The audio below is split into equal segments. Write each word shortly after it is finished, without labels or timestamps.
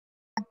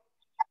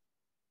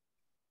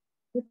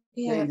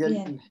Hey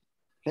Bien.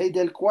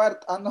 del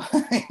cuarto. Ah, no.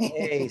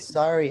 Hey,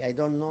 sorry, I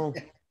don't know.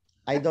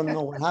 I don't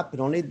know what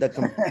happened. Only the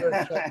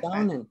computer shut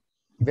down and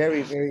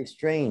very, very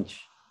strange.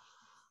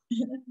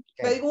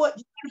 Okay. But what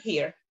you're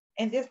here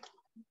and this.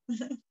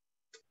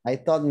 I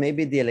thought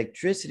maybe the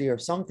electricity or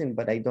something,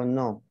 but I don't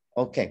know.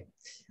 Okay,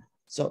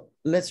 so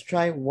let's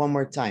try one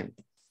more time.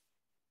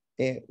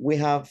 We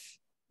have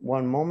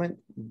one moment,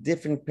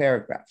 different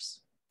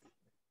paragraphs.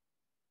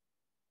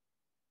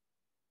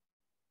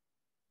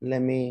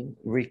 Let me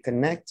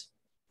reconnect.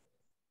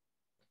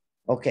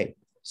 Okay,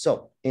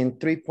 so in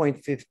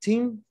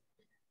 3.15,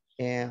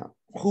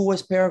 who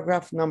was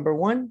paragraph number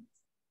 1?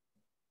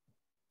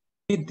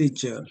 Me,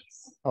 teacher.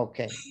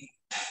 Okay,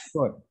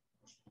 good.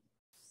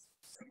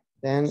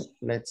 Then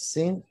let's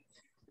see.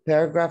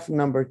 Paragraph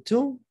number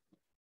 2.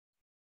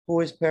 Who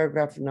is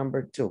paragraph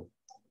number 2?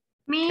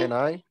 Me. Can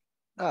I?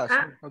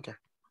 Sorry. Okay.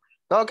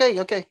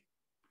 Okay.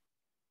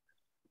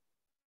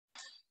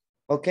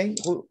 Okay,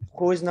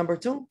 who is number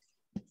 2?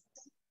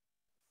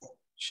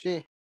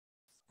 She.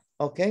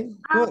 Okay,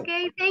 good.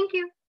 Okay, thank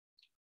you.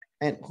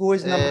 And who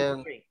is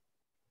number 3?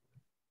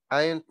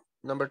 I am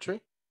number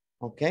 3.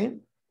 Okay,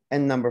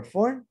 and number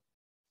 4?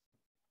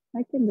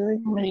 I can do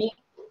it. Me.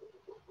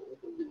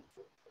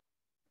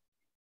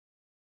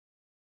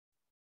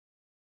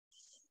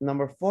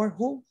 Number 4,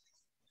 who?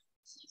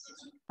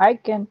 I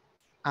can.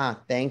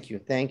 Thank you.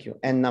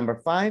 And number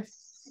 5,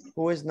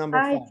 who is number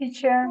 5? Hi,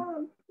 teacher.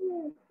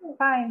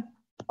 Fine.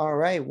 All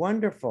right,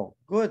 wonderful,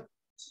 good.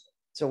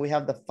 So we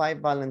have the 5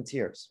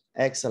 volunteers,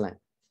 excellent.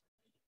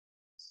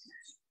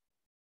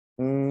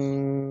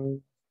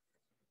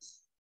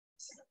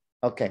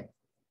 Okay,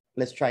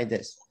 let's try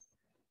this.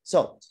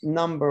 So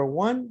number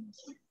 1,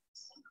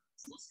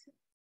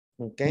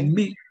 okay.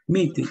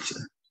 Me, teacher.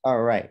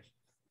 All right.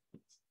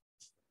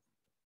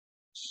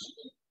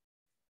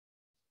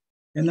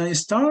 Can I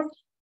start?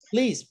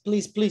 Please,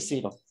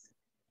 Ciro.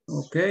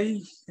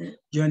 Okay.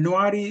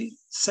 January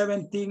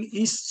 17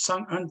 is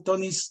San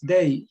Antonio's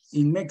Day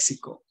in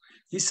Mexico.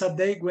 It's a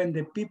day when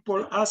the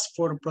people ask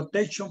for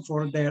protection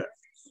for their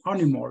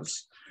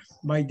animals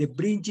by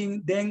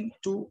bringing them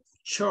to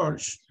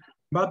church.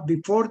 But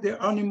before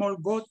the animal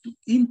go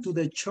into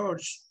the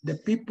church, the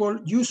people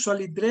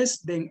usually dress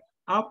them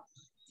up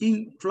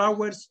in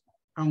flowers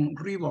and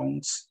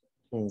ribbons.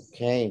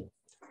 Okay,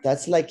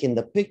 that's like in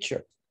the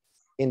picture.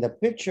 In the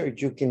picture,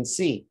 you can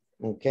see,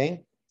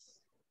 okay,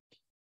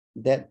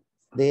 that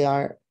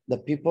the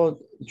people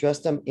dress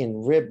them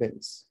in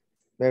ribbons.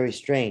 Very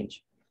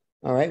strange.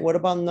 All right, what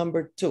about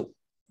number 2?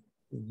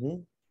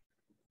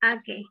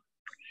 Okay.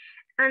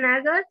 On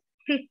August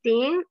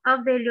 15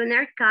 of the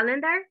lunar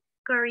calendar,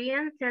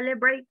 Koreans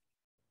celebrate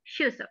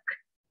Chuseok.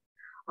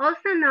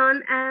 Also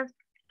known as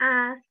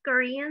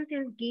Korean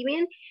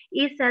Thanksgiving,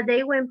 is a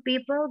day when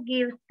people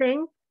give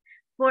thanks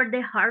for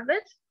the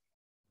harvest.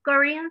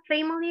 Korean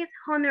families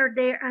honor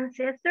their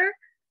ancestors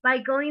by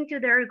going to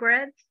their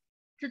graves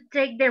to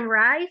take them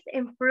rice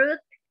and fruit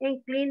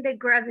and clean the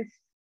graves.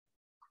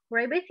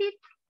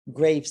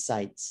 Grave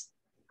sites.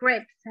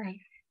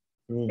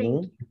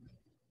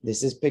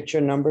 This is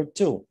picture number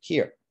 2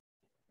 here.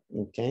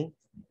 Okay.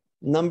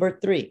 Number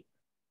 3.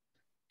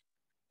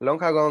 Long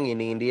ago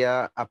in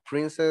India, a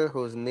princess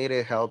who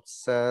needed help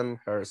sent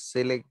her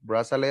silk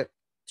bracelet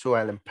to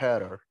an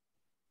emperor.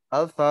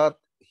 I thought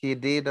he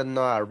did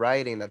not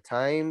arrive in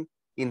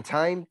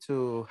time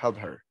to help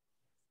her.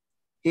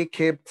 He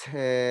kept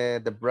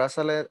the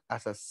bracelet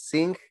as a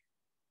sign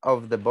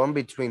of the bond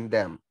between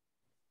them.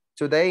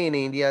 Today in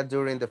India,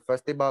 during the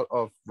festival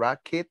of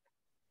Rakhi,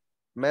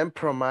 men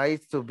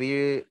promise to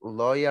be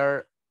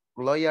loyal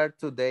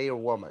to their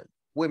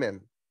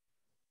women.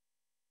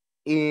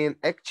 In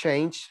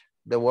exchange,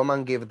 the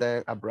woman gives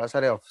them a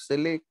bracelet of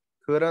silk,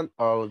 cotton,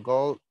 or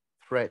gold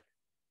thread.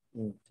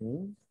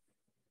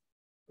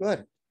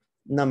 Good.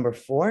 Number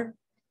 4.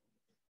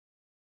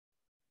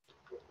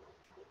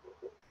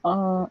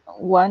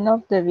 One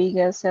of the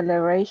biggest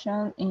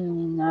celebrations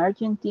in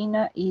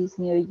Argentina is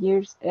New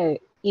Year's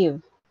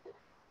Eve.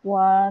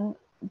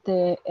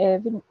 The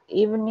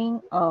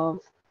evening of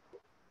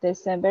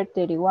December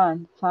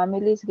 31,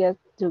 families get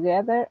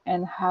together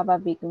and have a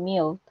big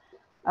meal.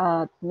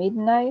 At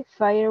midnight,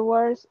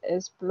 fireworks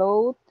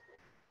explode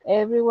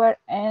everywhere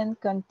and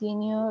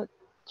continue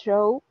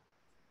throughout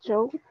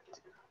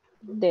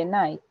the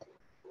night.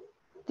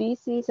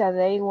 This is a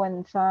day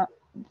when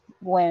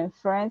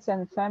friends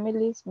and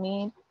families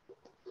meet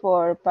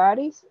for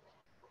parties,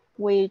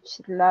 which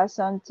last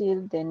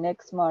until the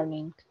next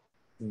morning.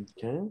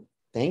 Okay,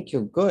 thank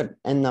you, good.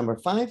 And number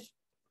 5?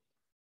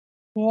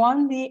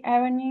 On the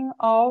evening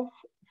of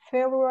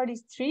February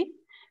 3,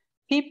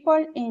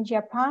 people in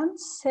Japan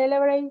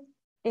celebrate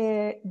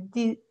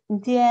the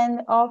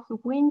end of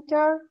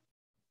winter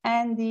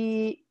and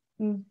the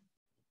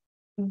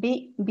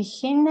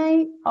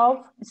beginning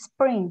of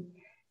spring.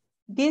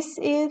 This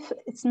is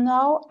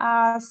known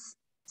as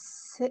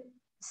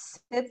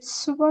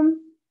Setsubun.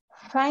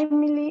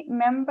 Family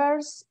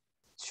members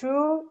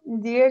threw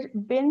their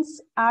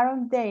beans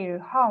around their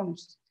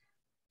homes,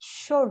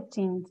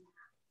 shouting,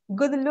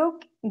 good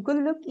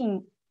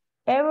looking,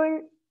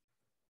 every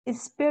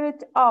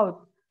spirit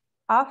out.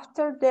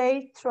 After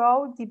they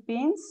throw the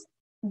beans,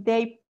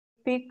 they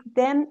pick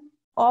them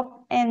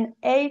up and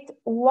ate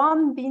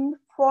one bean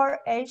for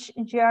each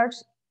year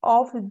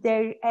of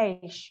their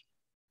age.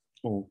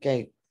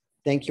 Okay,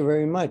 thank you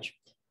very much.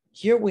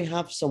 Here we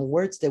have some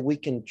words that we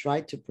can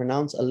try to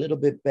pronounce a little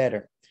bit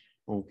better.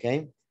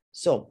 Okay,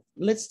 so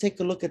let's take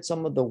a look at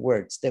some of the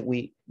words that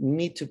we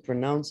need to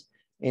pronounce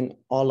in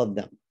all of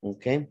them.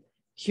 Okay,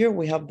 here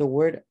we have the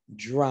word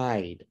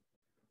dried.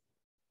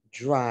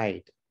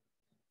 Dried.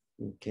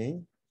 Okay.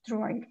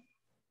 Dried.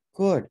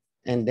 Good.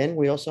 And then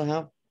we also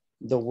have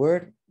the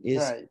word is,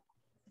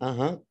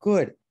 Right.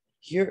 Good.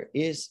 Here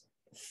is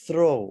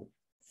throw.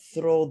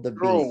 Throw the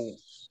bean.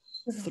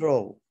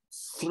 Throw.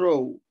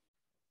 Throw.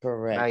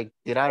 Correct.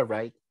 Did I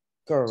right?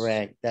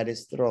 Correct. That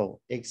is throw.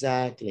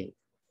 Exactly.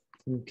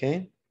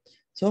 Okay.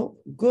 So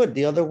good.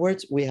 The other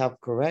words we have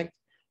correct.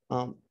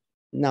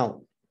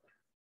 Now,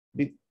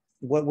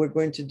 what we're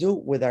going to do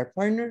with our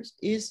partners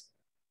is,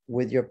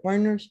 with your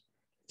partners,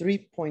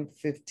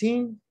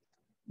 3.15,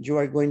 you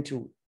are going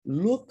to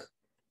look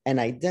and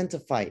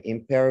identify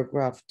in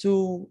paragraph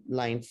 2,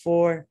 line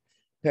 4,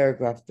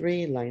 paragraph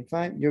 3, line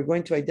 5. You're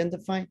going to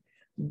identify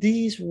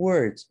these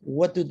words.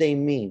 What do they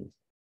mean?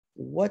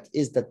 What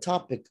is the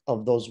topic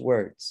of those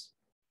words?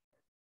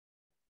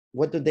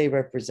 What do they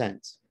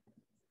represent?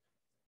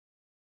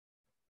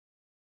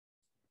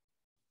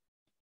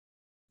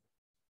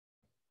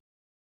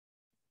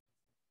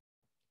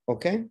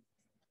 Okay.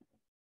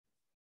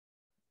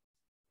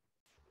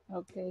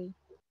 Okay.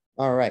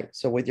 All right.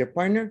 So with your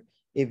partner,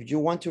 if you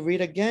want to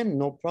read again,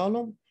 no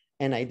problem,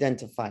 and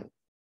identify.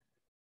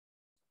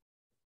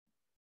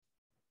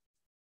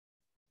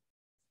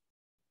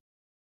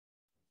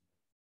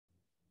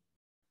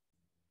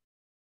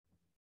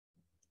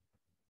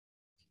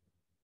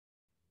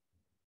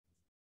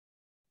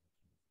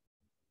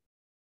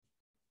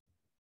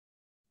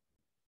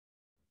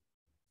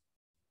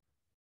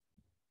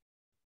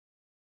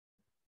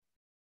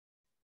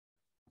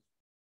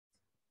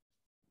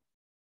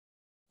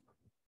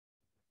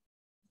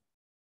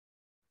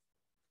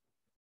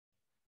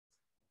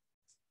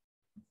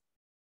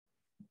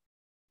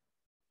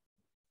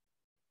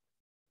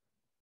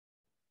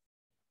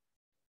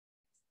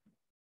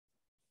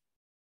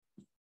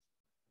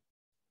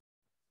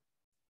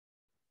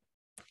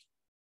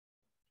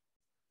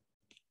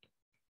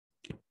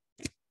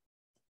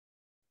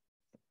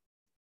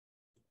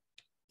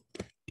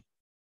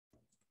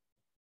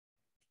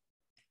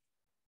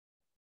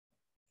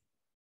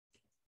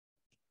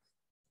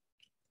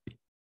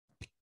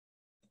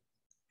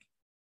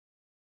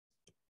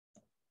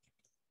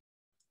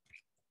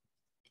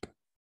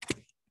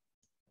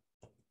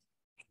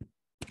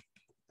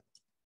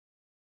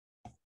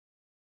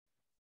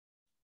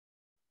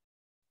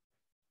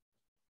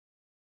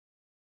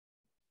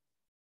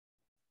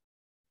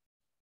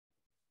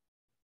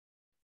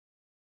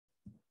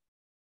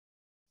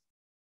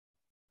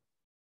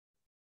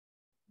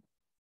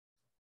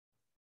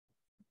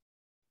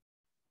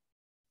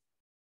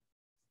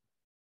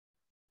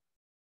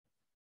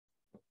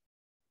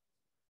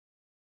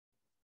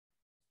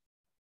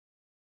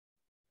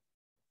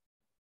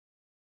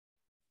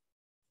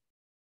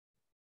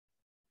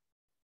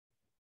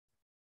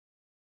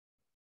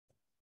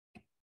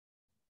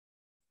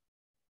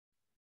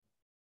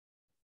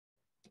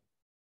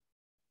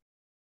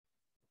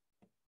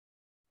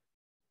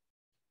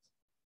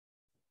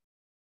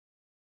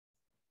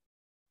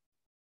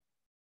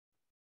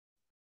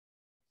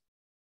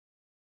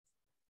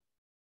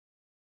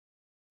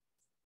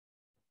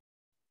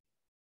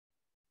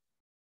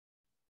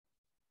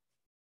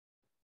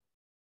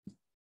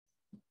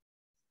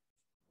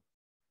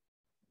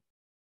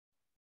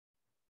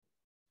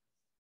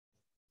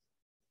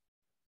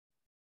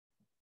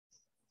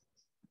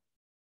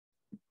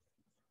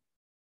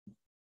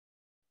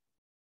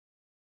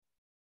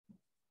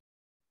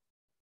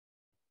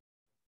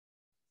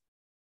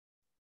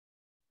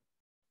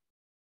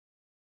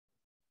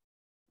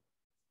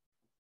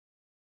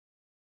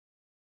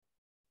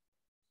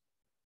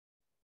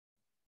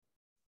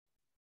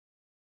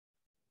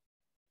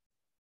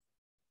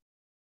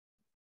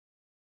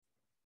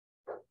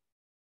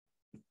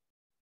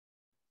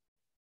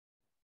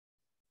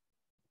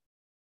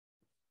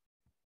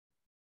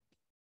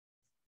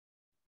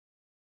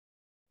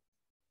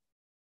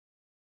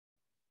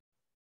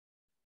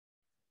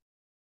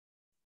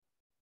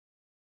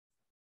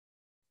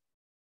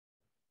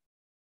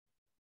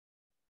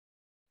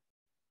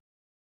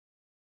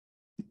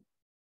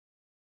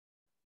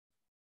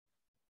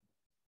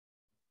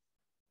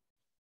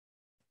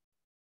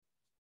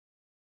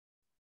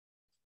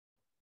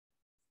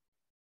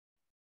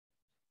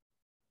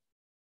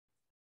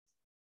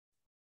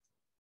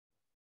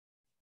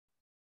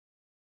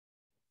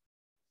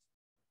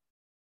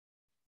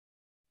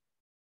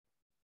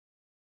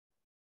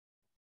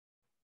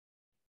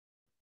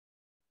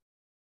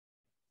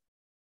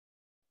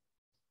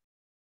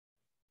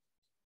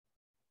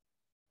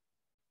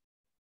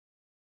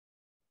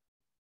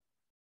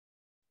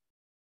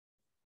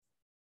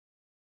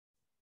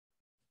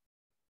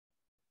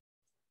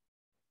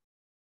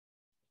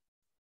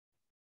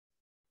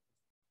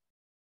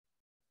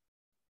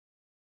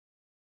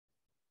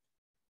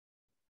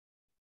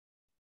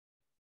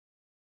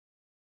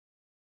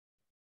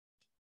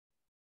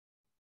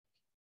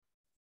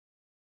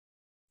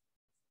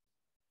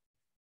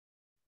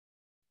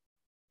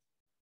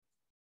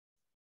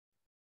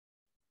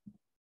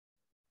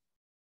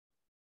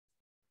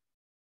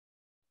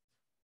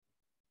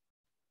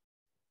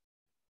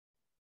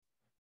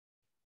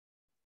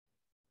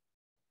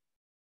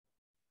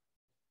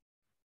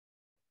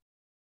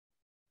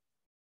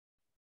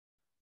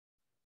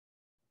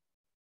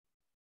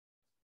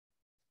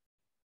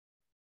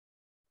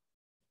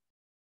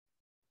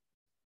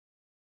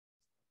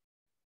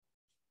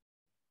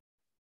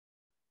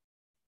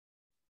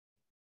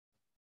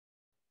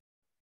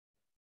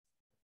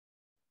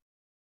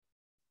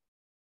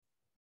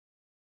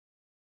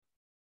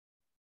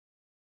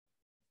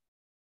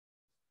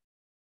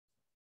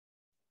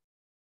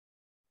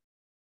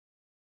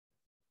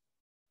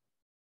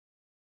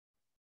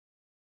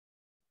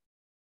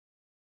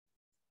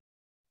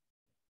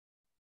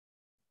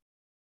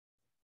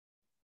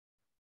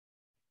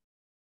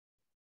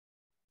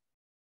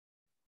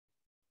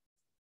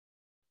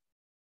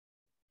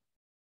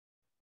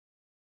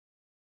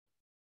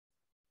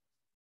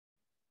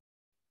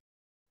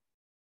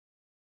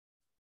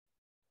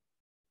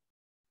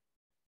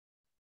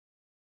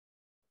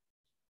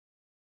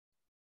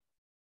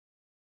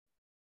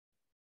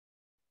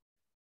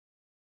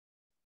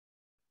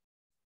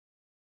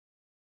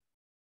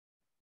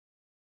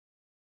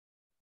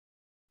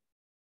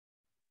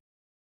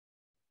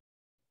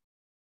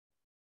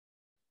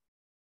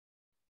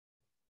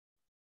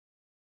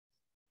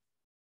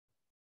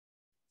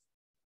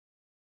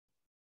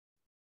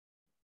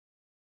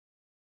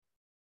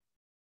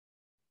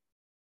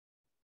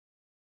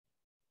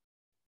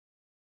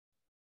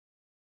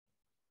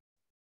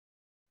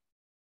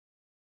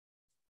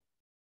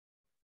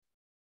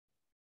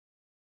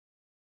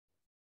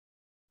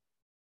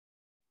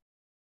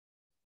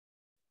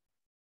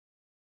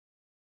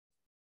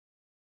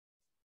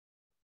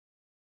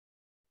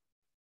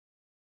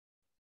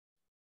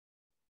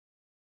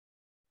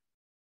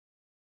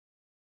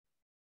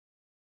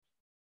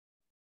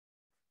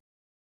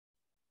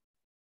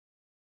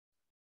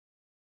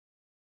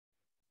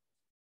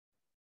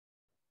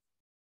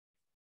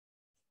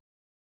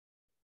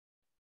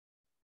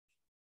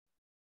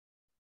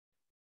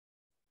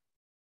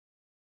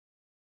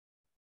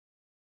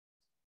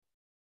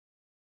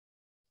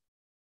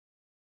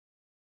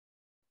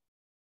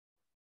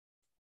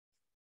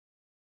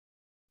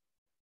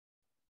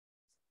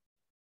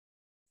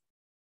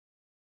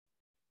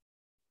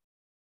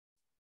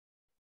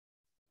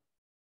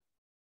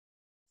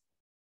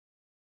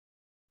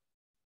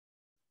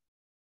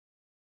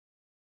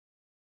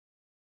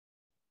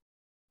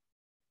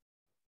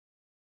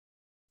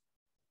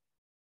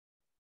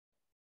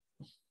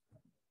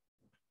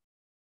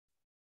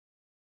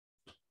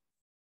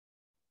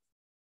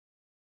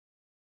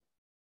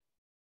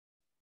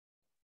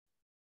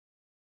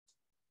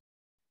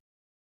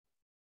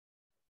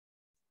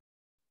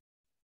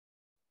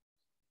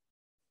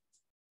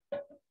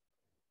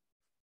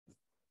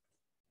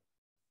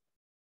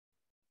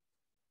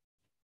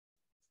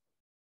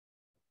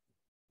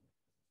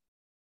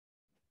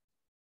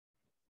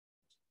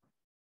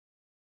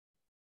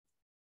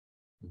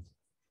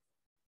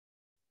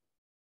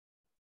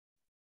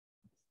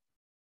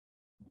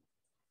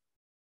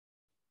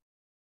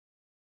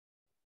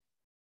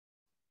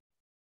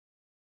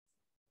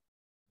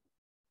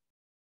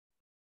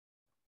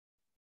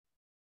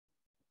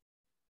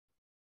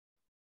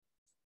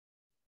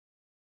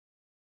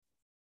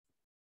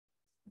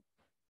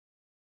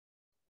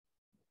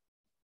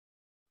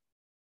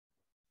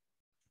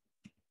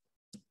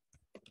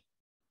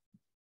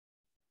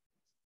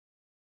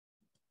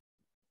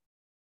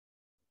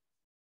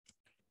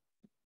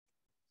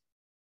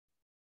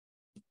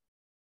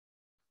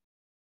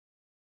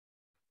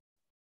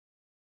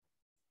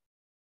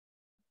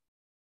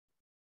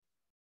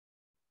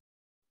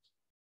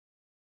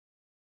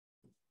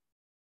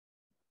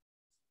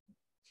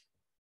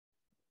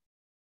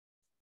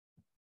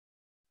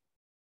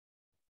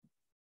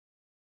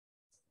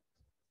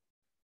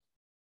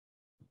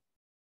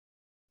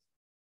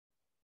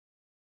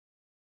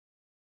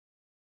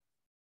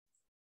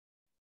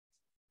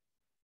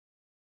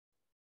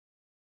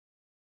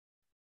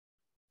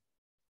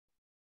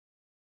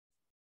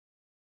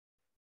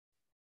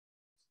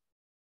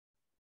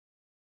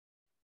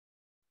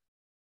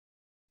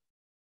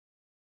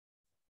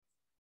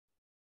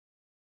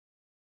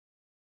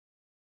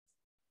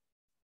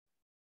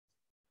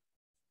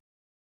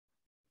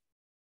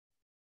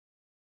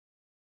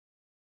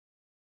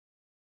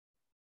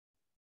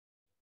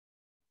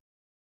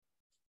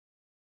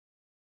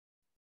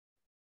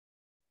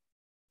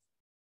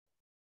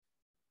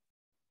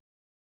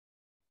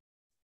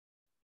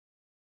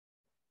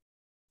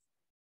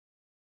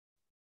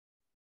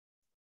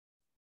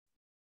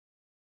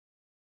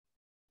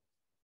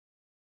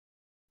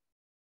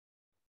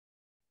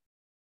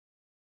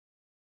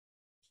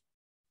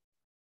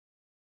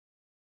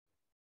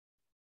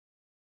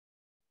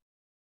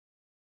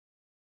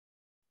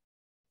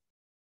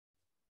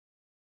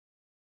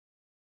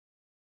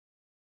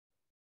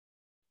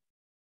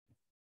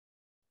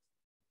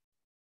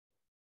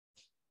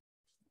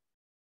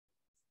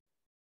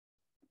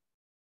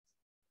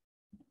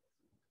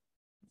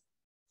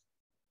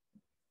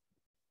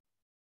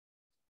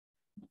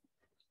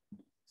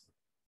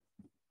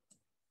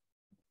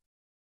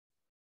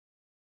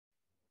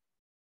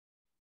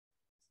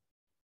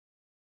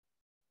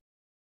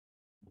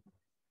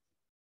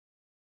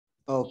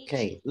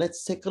 Okay,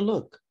 let's take a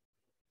look.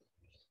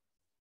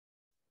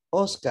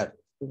 Oscar,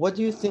 what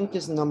do you think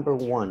is number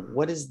one?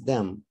 What is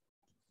them?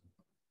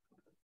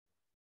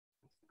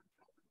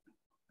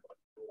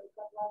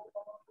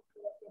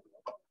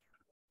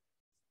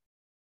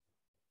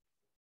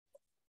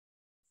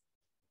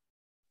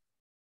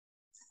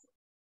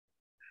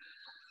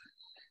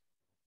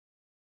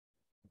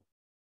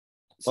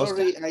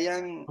 Sorry,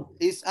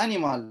 it's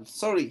animal.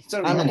 Sorry,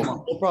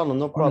 Animals, no problem,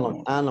 no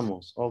problem. Animals.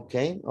 Animals,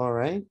 okay, all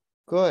right,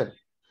 good.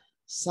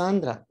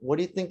 Sandra, what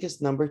do you think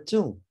is number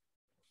two?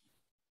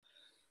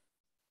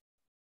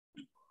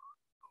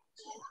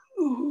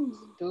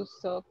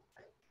 Chuseok.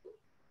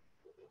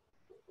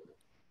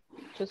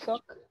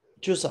 Chuseok.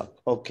 Chuseok,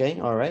 okay,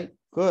 all right,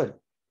 good.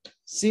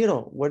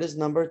 Ciro, what is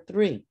number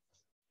three?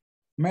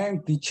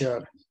 Men,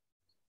 teacher.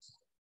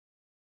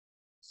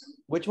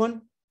 Which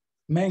one?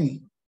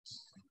 Men.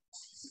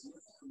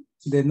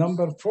 The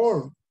number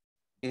 4.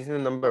 Is the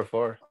number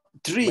 4.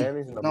 Three. Man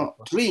is number No,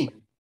 4. three.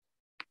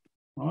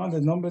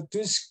 The number 2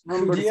 is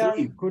Number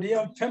three.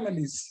 Korean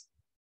families.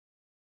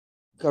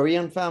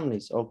 Korean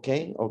families,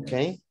 okay,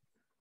 okay.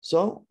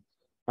 So,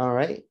 all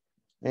right.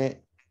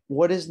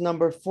 What is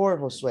number 4,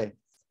 Josue?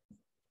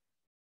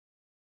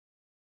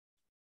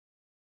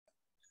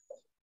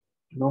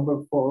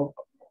 Number 4.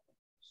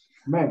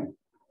 Men.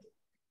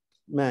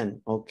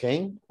 Man,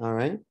 okay, all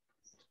right.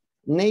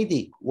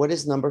 Nady, what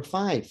is number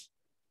 5?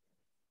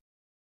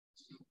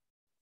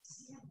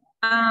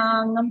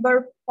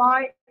 Number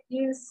 5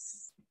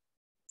 is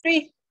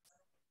 3.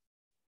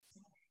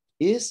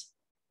 Is?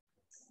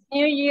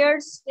 New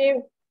Year's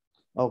Eve.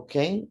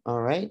 Okay,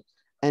 all right.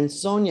 And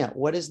Sonia,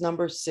 what is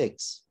number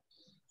 6?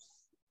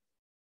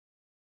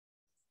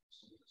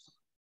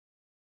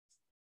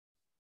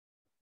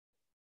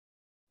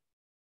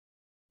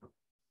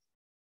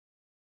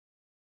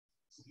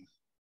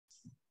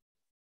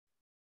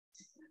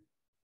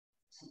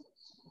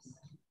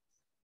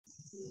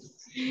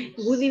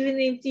 Good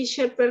evening,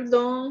 teacher,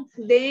 perdón.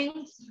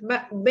 Beans.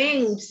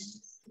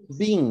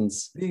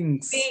 Beans.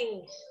 Beans.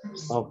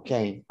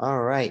 Okay,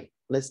 all right.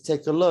 Let's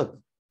take a look.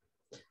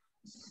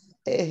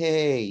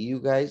 Hey,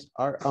 you guys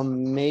are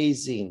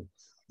amazing.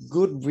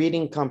 Good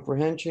reading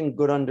comprehension,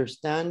 good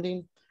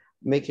understanding,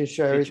 making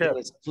sure everything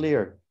is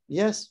clear.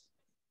 Yes.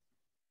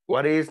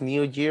 What is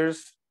New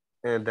Year's?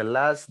 The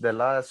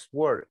last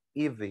word,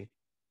 Eve.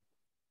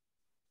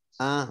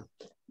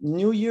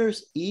 New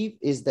Year's Eve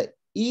is the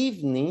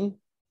evening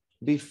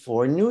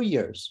before New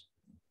Year's.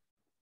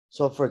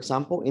 So for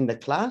example, in the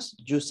class,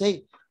 you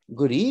say,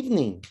 good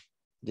evening.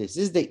 This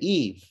is the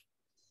eve,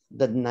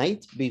 the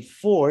night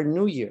before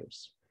New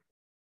Year's.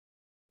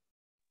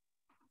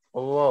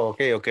 Oh,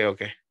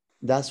 okay.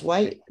 That's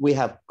why we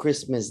have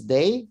Christmas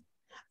Day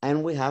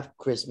and we have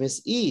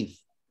Christmas Eve,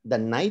 the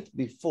night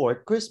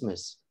before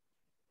Christmas.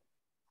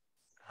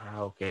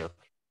 Okay.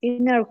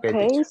 In our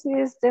case,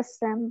 is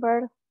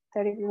December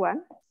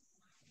 31.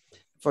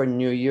 For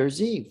New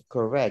Year's Eve,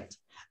 correct.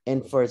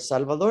 And for El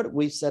Salvador,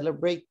 we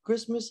celebrate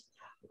Christmas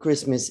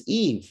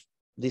Eve,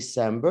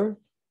 December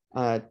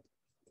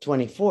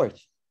 24th.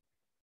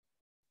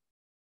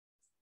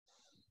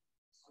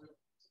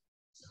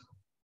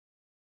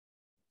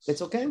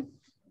 It's okay?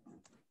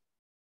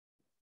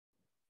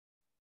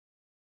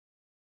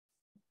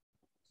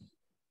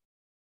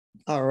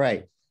 All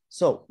right.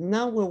 So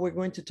now what we're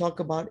going to talk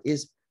about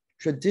is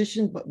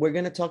tradition, but we're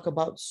going to talk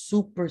about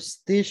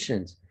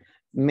superstitions.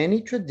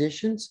 Many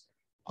traditions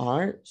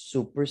are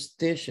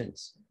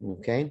superstitions,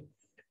 okay?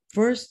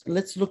 First,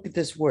 let's look at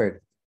this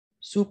word,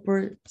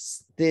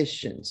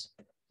 superstitions.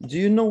 Do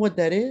you know what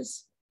that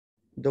is?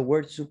 The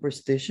word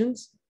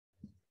superstitions?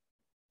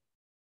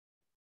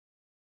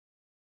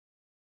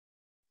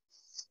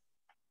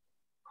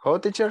 How,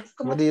 teacher?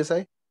 What do you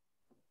say?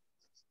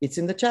 It's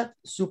in the chat,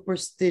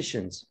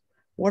 superstitions.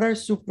 What are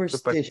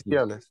superstitions?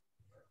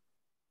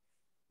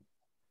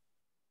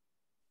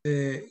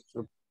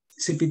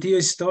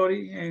 Cipitío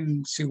story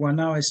and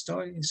Siguanaba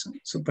story,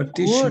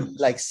 superstition. Good,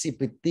 like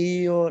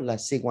Cipitío, la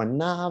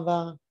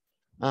Siguanaba.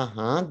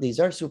 These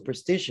are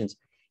superstitions.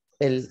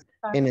 In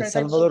El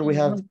Salvador, we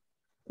have,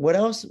 what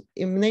else,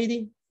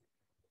 Imnady?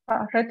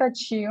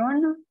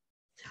 Retachiona.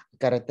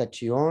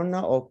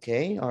 Caratachiona,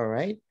 okay, all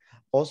right.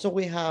 Also,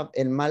 we have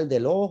El Mal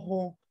del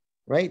Ojo,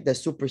 right? The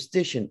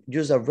superstition,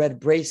 use a red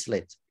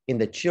bracelet in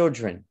the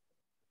children.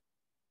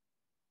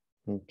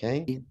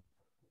 Okay.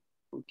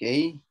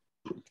 Okay.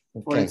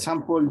 For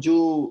example,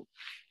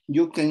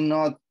 you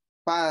cannot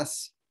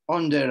pass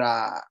under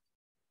a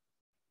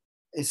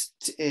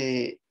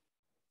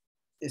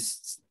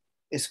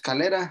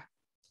escalera.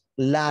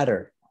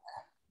 Ladder.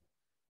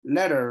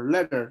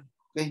 Ladder.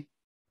 Okay.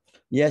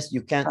 Yes,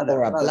 you can't.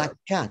 Or a black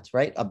cat,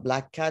 right? A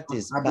black cat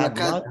is bad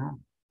luck.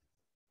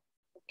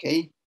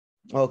 Okay.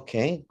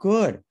 Okay,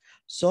 good.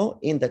 So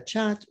in the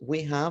chat,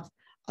 we have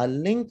a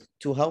link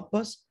to help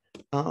us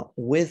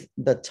with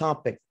the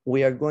topic.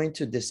 We are going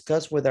to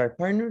discuss with our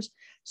partners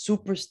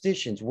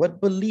superstitions. What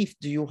belief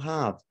do you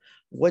have?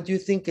 What do you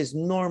think is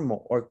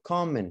normal or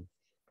common?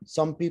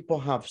 Some people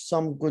have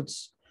some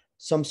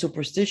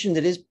superstition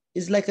that is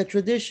It's like a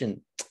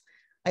tradition.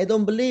 I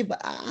don't believe,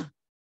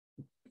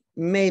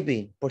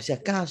 maybe, por si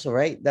acaso,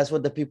 right? That's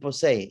what the people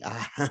say.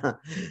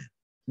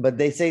 But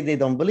they say they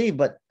don't believe,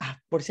 but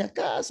por si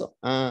acaso,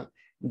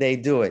 they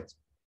do it.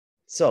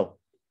 So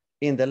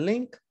in the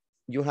link,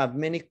 you have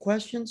many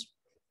questions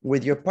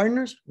with your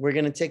partners. We're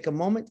going to take a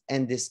moment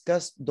and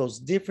discuss those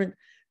different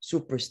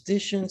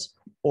superstitions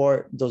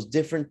or those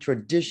different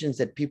traditions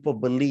that people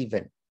believe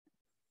in.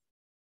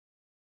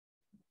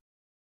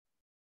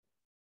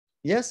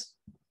 Yes?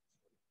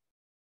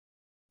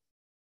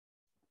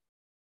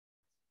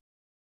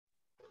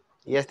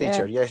 Yes,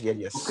 teacher. Yes, yes,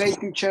 yes. Okay,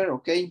 teacher,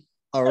 okay.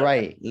 All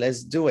right,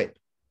 let's do it.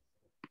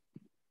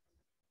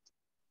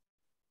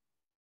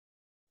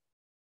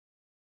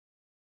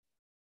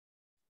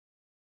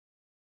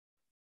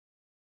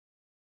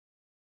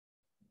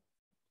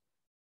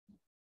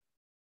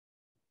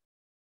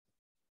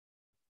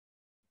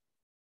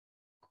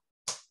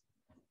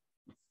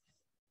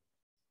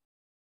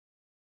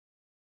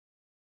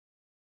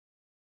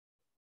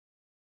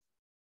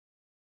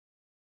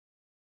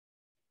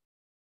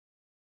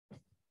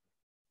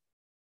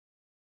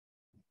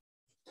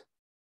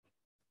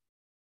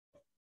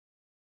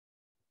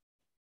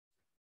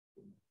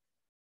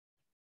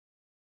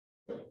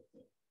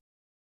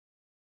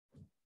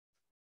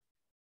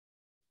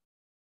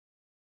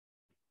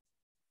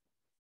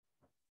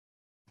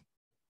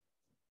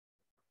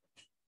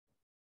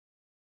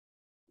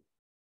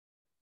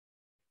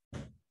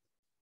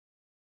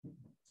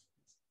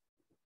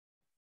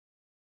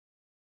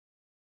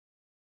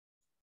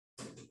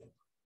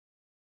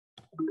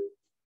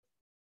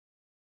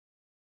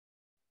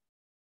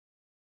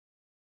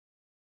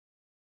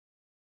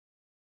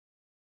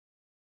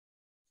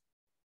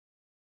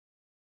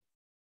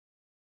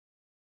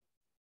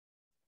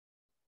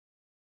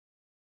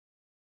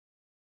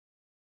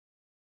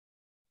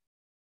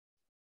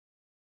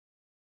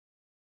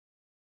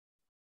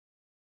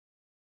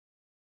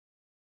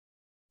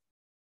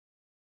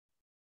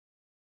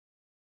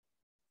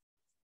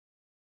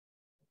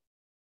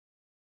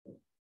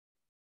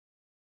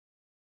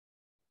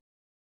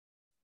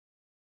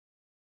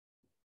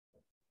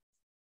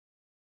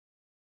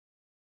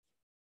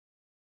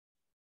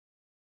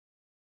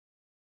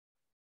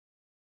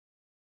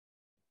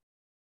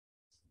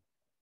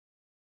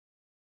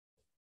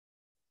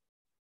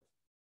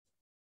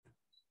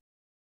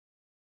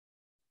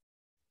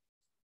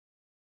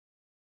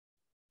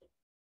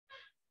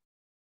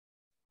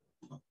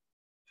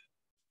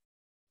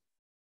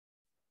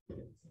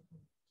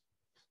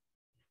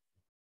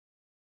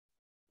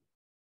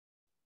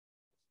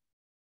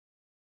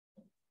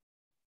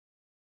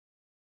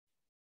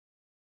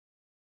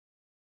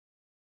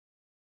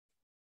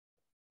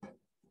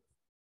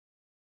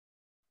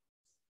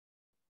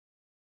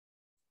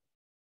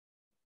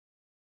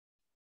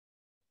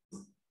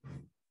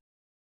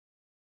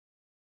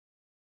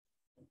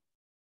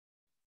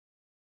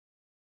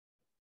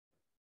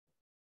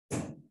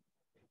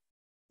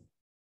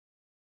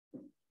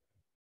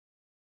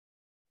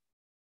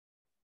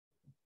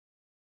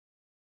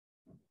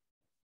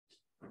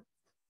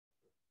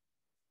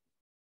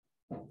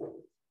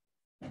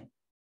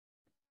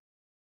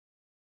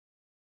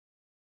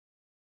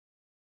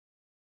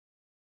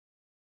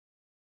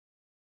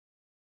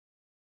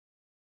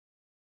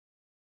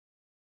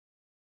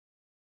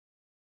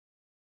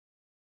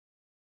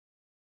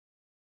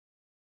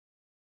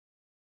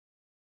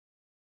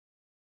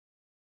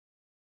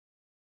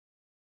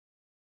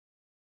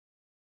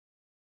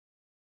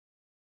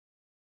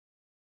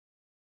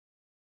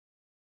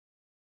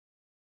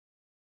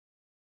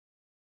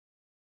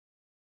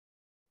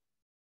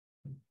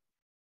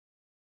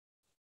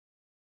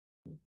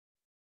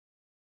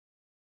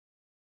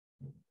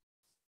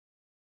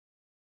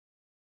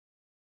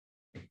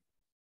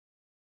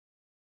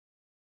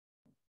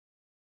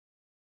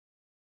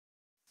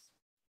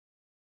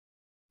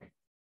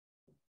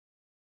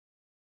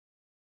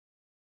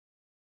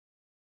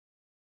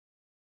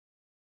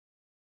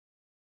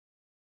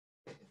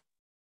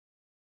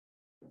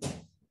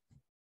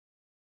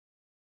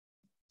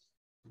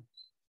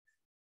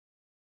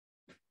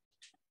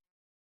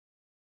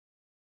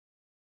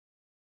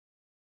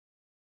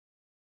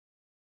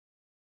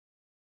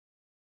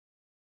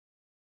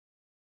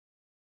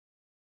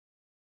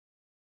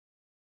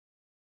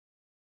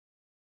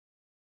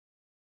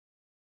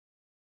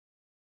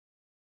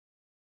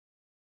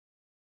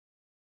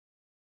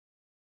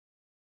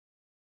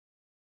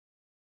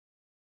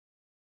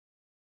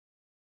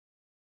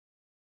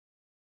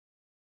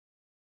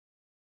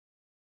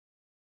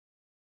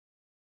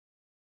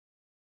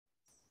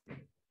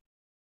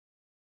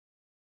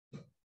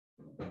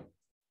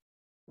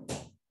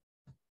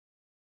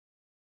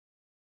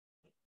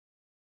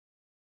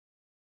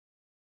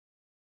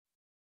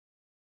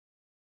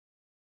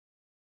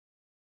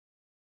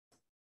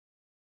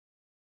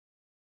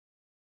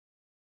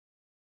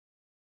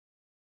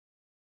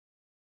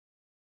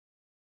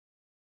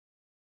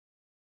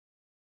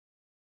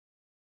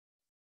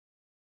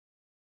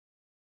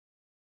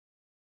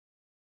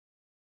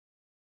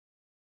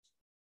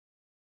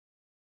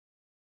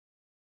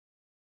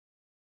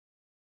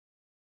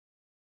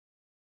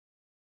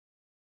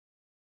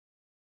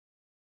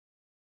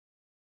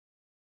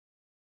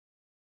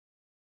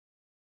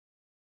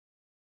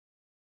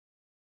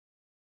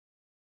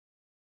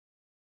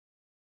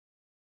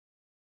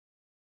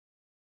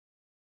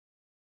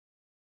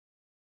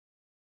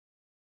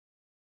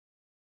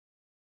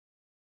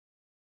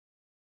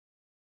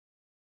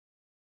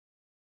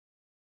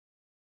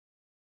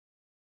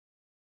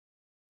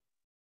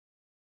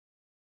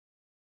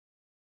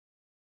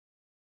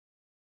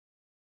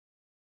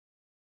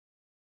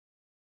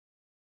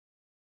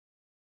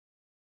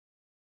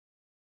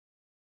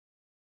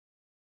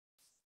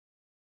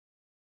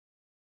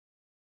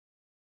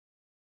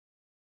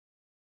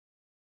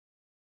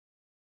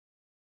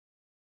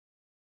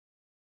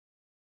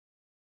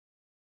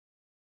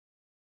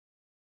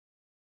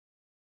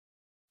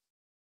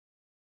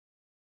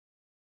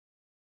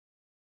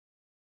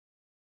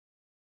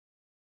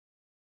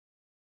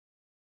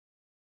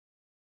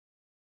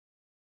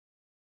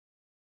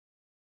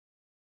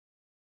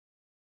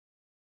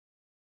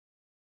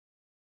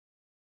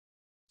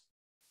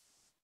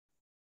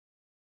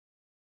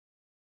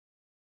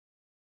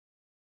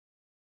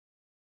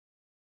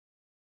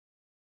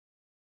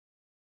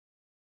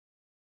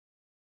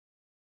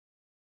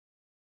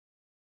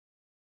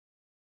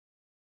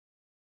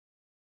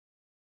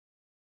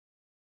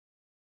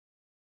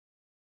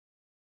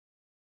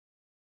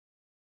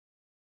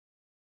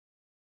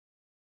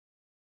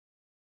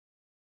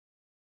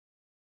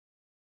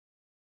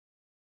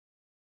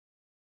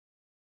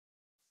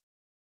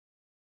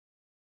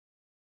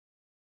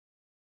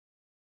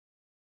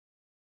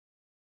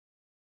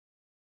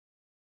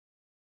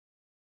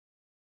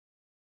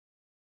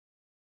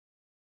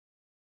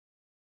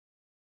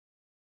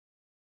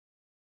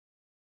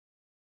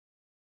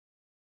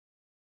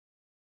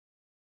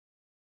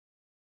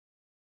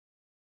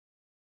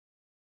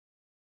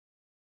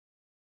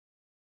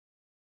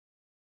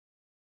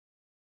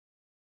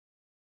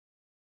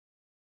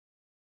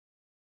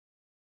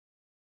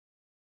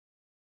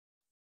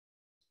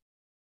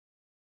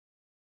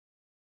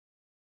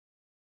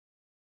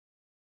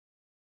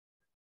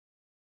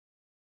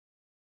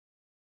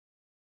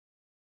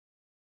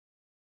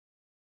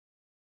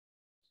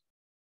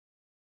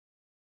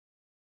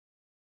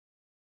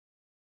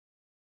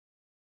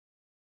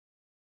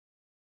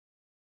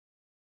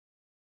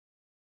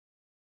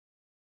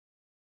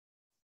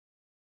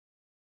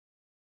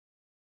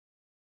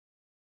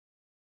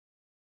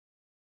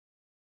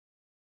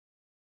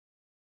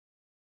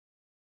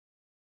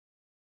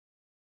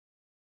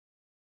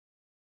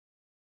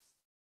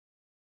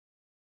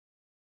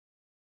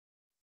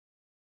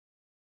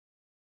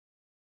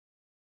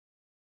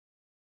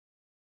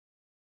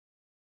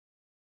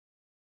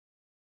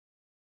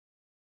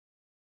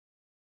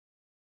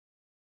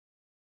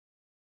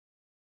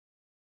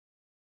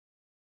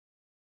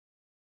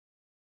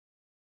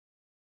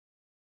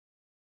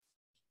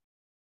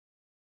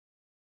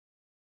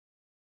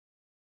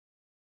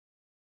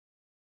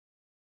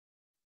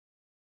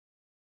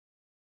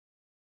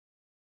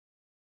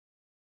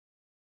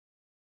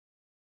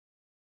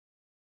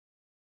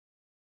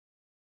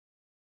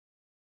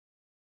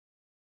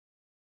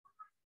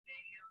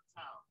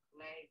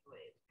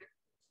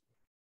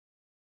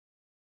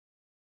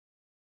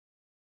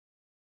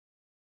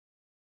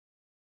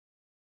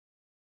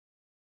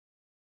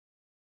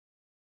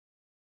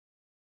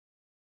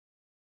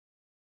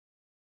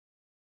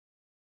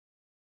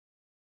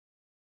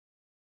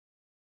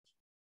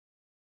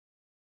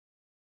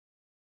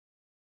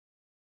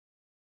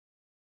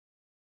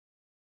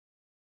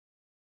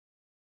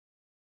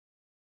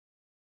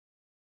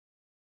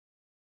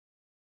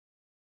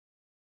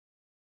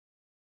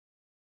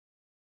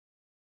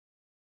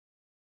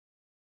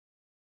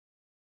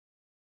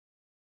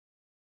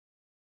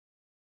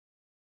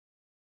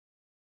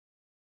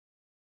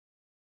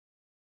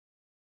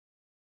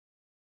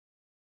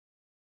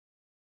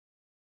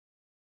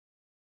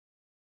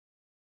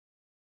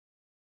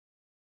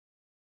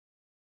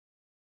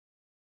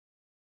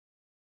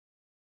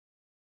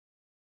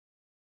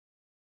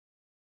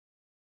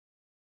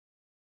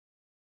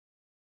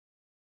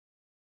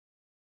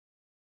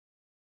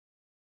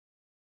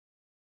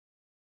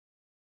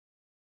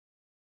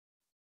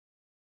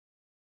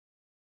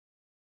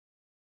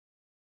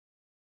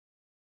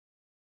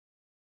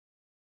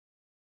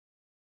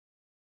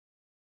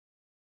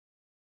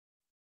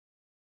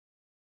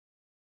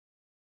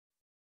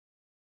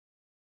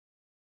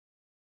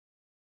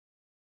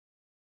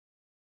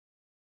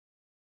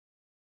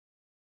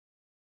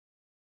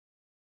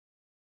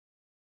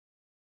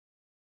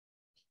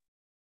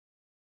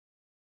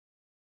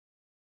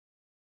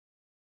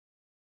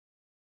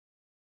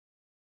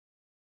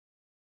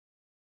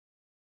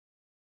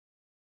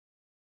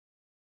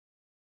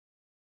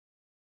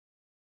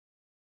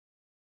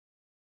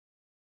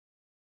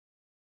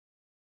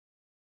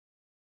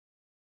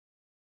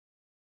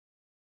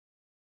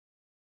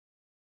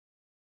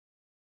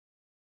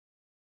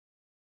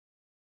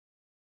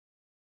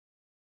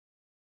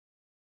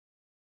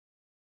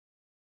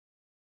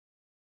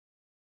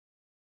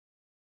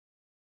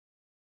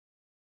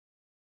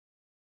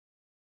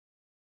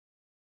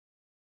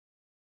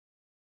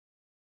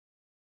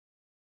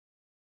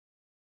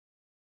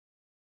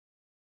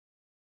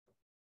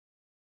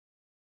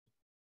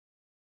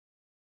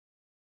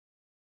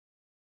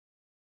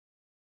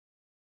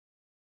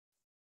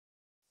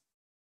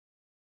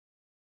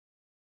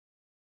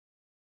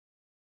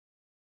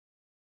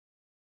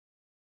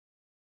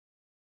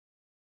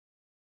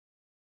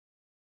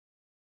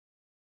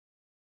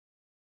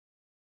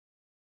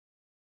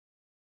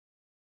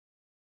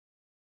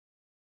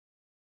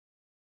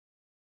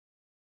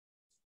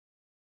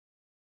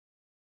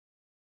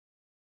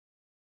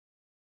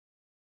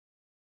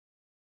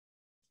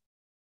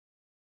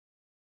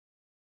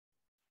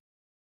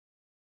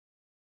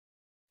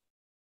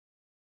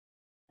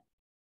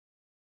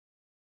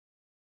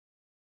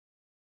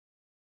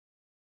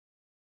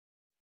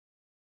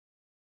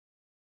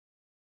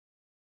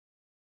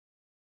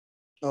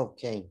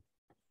 Okay.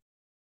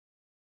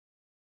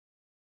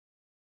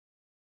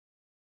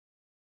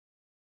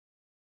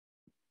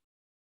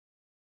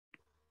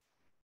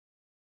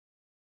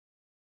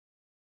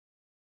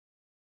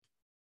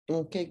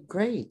 Okay,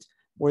 great.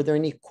 Were there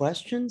any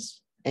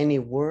questions? Any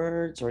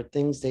words or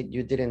things that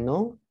you didn't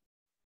know?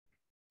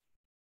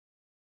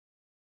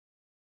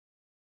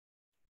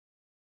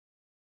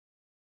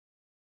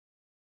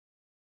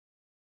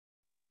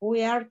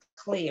 We are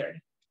clear,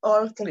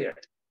 all clear,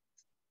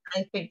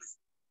 I think.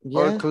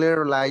 Or Yes.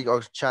 clear like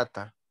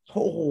horchata.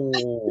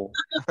 Oh,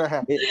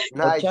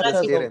 No, I horchata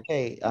just is kidding.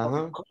 okay.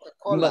 Uh-huh.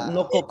 Coca-Cola. But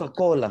no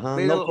Coca-Cola, huh?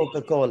 No Little-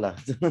 Coca-Cola.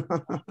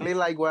 Clear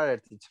like water,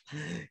 teacher.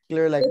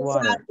 Clear like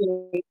water.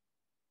 Exactly.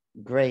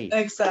 Great.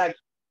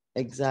 Exactly.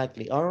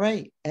 Exactly. All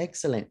right.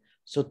 Excellent.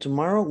 So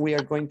tomorrow we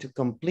are going to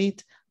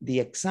complete the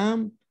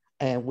exam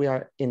and we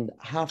are in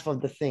half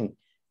of the thing.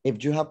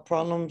 If you have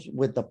problems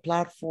with the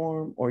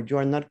platform or you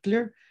are not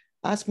clear,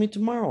 ask me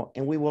tomorrow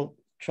and we will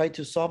try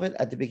to solve it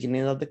at the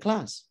beginning of the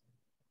class.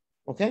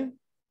 Okay?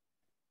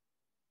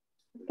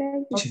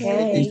 Okay.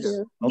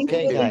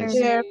 Okay, Take guys.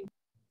 care.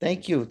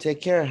 Thank you.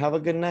 Take care. Have a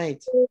good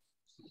night.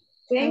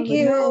 Thank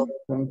you.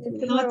 Thank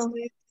you.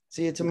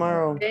 See you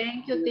tomorrow.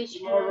 Thank you, teacher.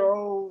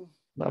 Tomorrow.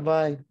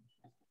 Bye-bye.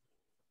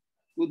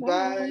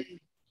 Goodbye.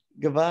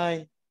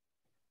 Goodbye.